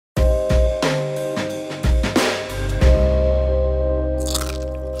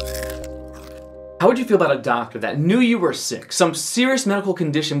How would you feel about a doctor that knew you were sick, some serious medical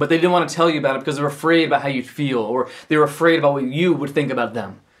condition, but they didn't want to tell you about it because they were afraid about how you'd feel, or they were afraid about what you would think about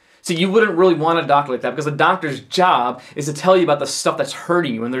them? See, you wouldn't really want a doctor like that, because a doctor's job is to tell you about the stuff that's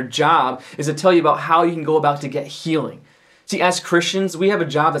hurting you, and their job is to tell you about how you can go about to get healing. See, as Christians, we have a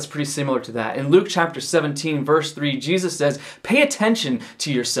job that's pretty similar to that. In Luke chapter 17, verse 3, Jesus says, "Pay attention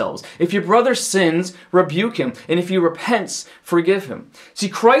to yourselves. If your brother sins, rebuke him, and if he repents, forgive him." See,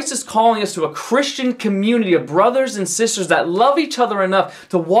 Christ is calling us to a Christian community of brothers and sisters that love each other enough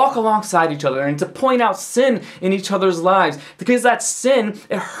to walk alongside each other and to point out sin in each other's lives. Because that sin,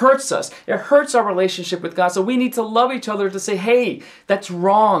 it hurts us. It hurts our relationship with God. So we need to love each other to say, hey, that's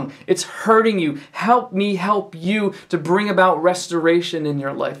wrong. It's hurting you. Help me help you to bring about restoration in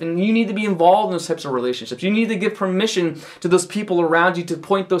your life. And you need to be involved in those types of relationships. You need to give permission to those people around you to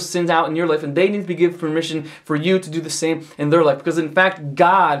point those sins out in your life, and they need to give permission for you to do the same in their life, because in fact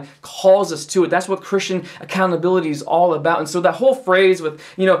God calls us to it. That's what Christian accountability is all about. And so that whole phrase with,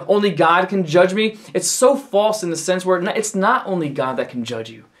 only God can judge me, it's so false in the sense where it's not only God that can judge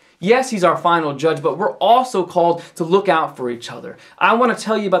you. Yes, He's our final judge, but we're also called to look out for each other. I want to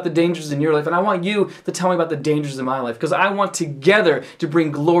tell you about the dangers in your life, and I want you to tell me about the dangers in my life, because I want together to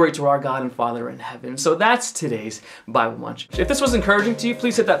bring glory to our God and Father in heaven. So that's today's Bible Munch. If this was encouraging to you,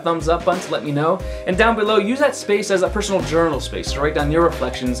 please hit that thumbs up button to let me know. And down below, use that space as a personal journal space to write down your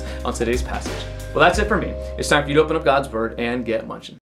reflections on today's passage. Well, that's it for me. It's time for you to open up God's Word and get munching.